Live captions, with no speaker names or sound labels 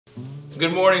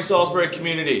Good morning, Salisbury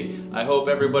community. I hope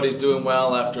everybody's doing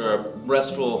well after a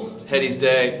restful Hetty's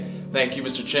Day. Thank you,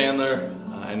 Mr. Chandler.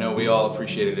 I know we all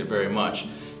appreciated it very much.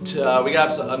 We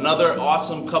got another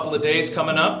awesome couple of days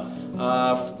coming up.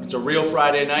 It's a real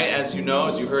Friday night, as you know,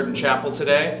 as you heard in chapel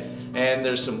today. And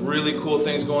there's some really cool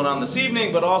things going on this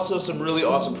evening, but also some really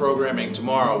awesome programming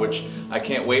tomorrow, which I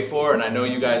can't wait for, and I know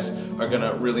you guys are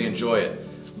gonna really enjoy it.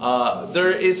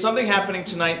 There is something happening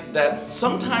tonight that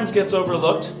sometimes gets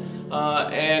overlooked,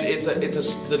 and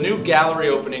it's the new gallery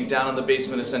opening down in the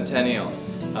basement of Centennial.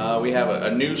 We have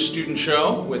a new student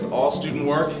show with all student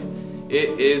work.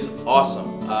 It is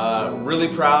awesome. Really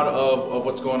proud of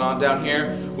what's going on down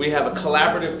here. We have a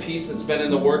collaborative piece that's been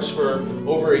in the works for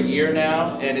over a year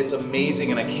now, and it's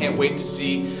amazing, and I can't wait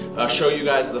to show you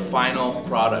guys the final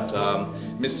product.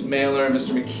 Mrs. Mailer and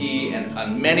Mr. McKee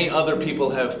and many other people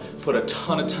have put a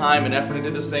ton of time and effort into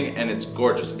this thing, and it's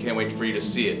gorgeous. I can't wait for you to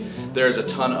see it. There's a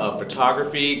ton of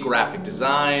photography, graphic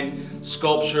design,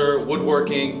 sculpture,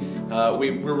 woodworking.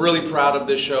 We're really proud of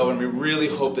this show, and we really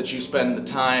hope that you spend the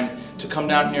time to come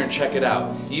down here and check it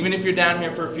out. Even if you're down here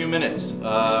for a few minutes,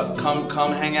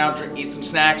 come hang out, eat some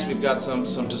snacks. We've got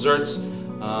some desserts,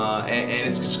 and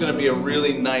it's just going to be a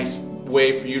really nice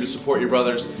way for you to support your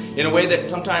brothers in a way that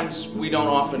sometimes we don't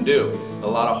often do. A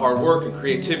lot of hard work and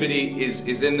creativity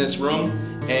is in this room,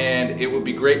 and it would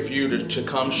be great for you to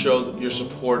come show your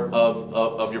support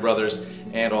of your brothers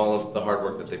and all of the hard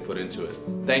work that they put into it.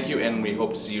 Thank you, and we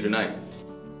hope to see you tonight.